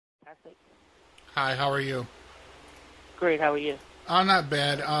Fantastic. Hi, how are you? Great, how are you? Not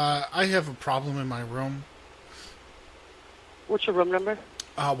bad. I have a problem in my room. What's your room number?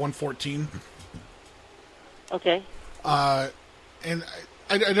 114. Okay. And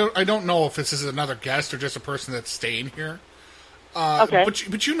I don't know if this is another guest or just a person that's staying here. Okay.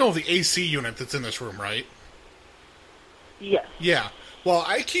 But you know the AC unit that's in this room, right? Yes. Yeah. Well,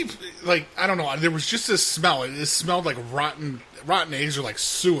 I keep I don't know. There was just this smell. It smelled like rotten eggs or like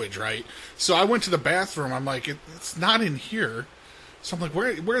sewage, right? So I went to the bathroom. I'm like, it's not in here. So I'm like,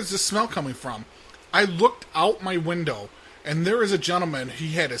 where is this smell coming from? I looked out my window, and there is a gentleman.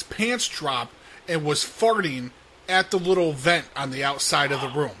 He had his pants dropped and was farting at the little vent on the outside of the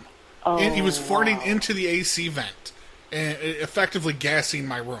room. Oh, And he was farting wow. into the AC vent and effectively gassing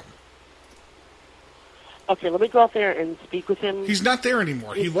my room. Okay, let me go out there and speak with him. He's not there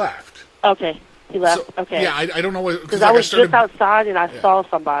anymore. He left. Okay, he left. So, okay. Yeah, I don't know what... Because I was just outside and I saw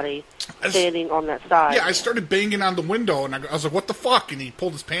somebody I s- standing on that side. Yeah, I started banging on the window, and I was like, what the fuck? And he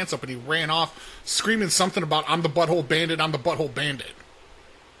pulled his pants up, and he ran off, screaming something about, I'm the butthole bandit, I'm the butthole bandit.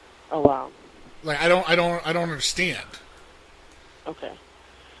 Oh, wow. Like, I don't understand. Okay.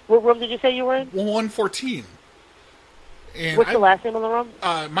 What room did you say you were in? 114. And What's the last name on the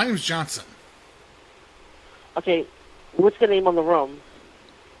room? My name's Johnson. Okay, what's the name on the room?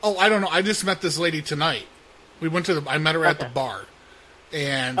 Oh, I don't know. I just met this lady tonight. I met her at the Okay. bar.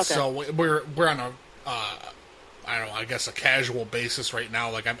 And Okay. so we're on a, I don't know, I guess a casual basis right now.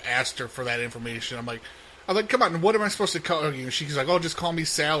 Like, I've asked her for that information. I'm like, come on, what am I supposed to call you? She's like, oh, just call me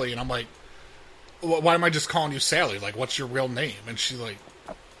Sally. And I'm like, why am I just calling you Sally? Like, what's your real name? And she's like,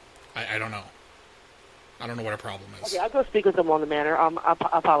 I don't know. I don't know what her problem is. Okay, I'll go speak with him on the matter. I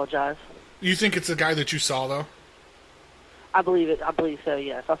apologize. You think it's the guy that you saw, though? I believe it. I believe so,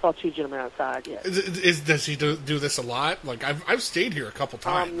 yes. I saw two gentlemen outside, yes. Does he do this a lot? Like, I've stayed here a couple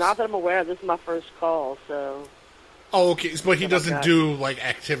times. Not that I'm aware of. This is my first call, so... Oh, okay. But he Oh, my doesn't God. do, like,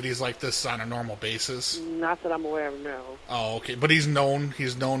 activities like this on a normal basis? Not that I'm aware of, no. Oh, okay. But he's known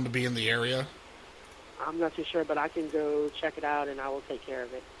to be in the area? I'm not too sure, but I can go check it out, and I will take care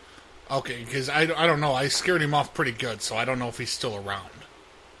of it. Okay, because I don't know. I scared him off pretty good, so I don't know if he's still around.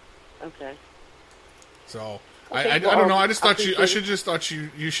 Okay. So, Okay, I well, don't know. I just thought appreciate I it. should just thought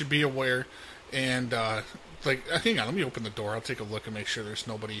you should be aware. And, hang on. Let me open the door. I'll take a look and make sure there's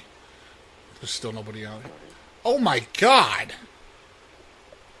still nobody out here. Oh, my God!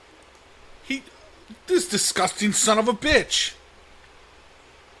 This disgusting son of a bitch!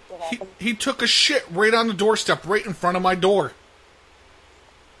 What happened? He took a shit right on the doorstep, right in front of my door.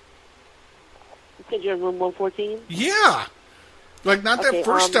 You said you're in room 114? Yeah! Like, not Okay, that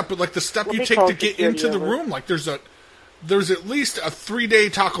first step, but like the step let you me take call to get security into the over. room. Like, there's at least a 3-day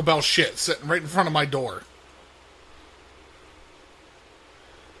Taco Bell shit sitting right in front of my door.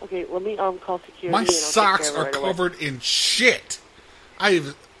 Okay, let me call security. My and I'll socks take care are of it right away. covered in shit.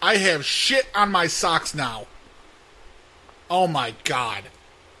 I have shit on my socks now. Oh my God.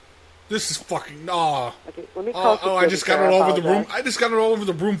 This is fucking Okay, let me call security. I just got sir. it I all over the room. apologize. I just got it all over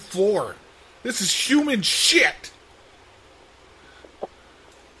the room floor. This is human shit.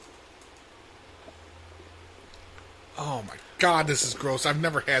 Oh my God, this is gross. I've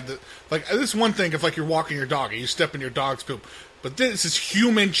never had this. Like, this is one thing if, like, you're walking your dog and you step in your dog's poop. But this is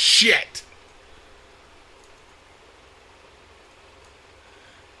human shit.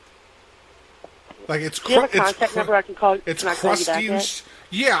 Like, it's Do you have a contact number I can call? It's Can I call you crusty back and at?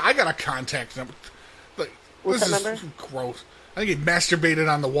 yeah, I got a contact number. Like, What's this that is number? gross. I think he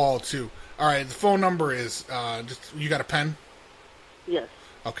masturbated on the wall too. All right, the phone number is you got a pen? Yes.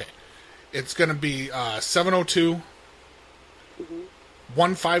 Okay. It's going to be 702 Mm-hmm.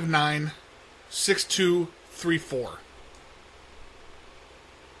 159 6234.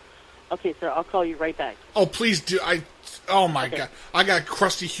 Okay, sir, I'll call you right back. Oh, please do. Oh my Okay. God. I got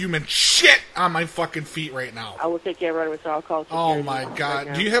crusty human shit on my fucking feet right now. I will take care of it right away, sir. I'll call security. Oh my God.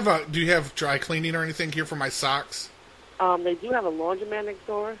 Right Do you have dry cleaning or anything here for my socks? now. They do have a laundromat next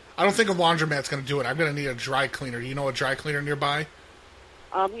door. I don't think a laundromat's going to do it. I'm going to need a dry cleaner. Do you know a dry cleaner nearby?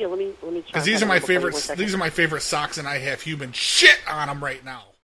 Yeah, let me try. Because these are my favorite socks, and I have human shit on them right now.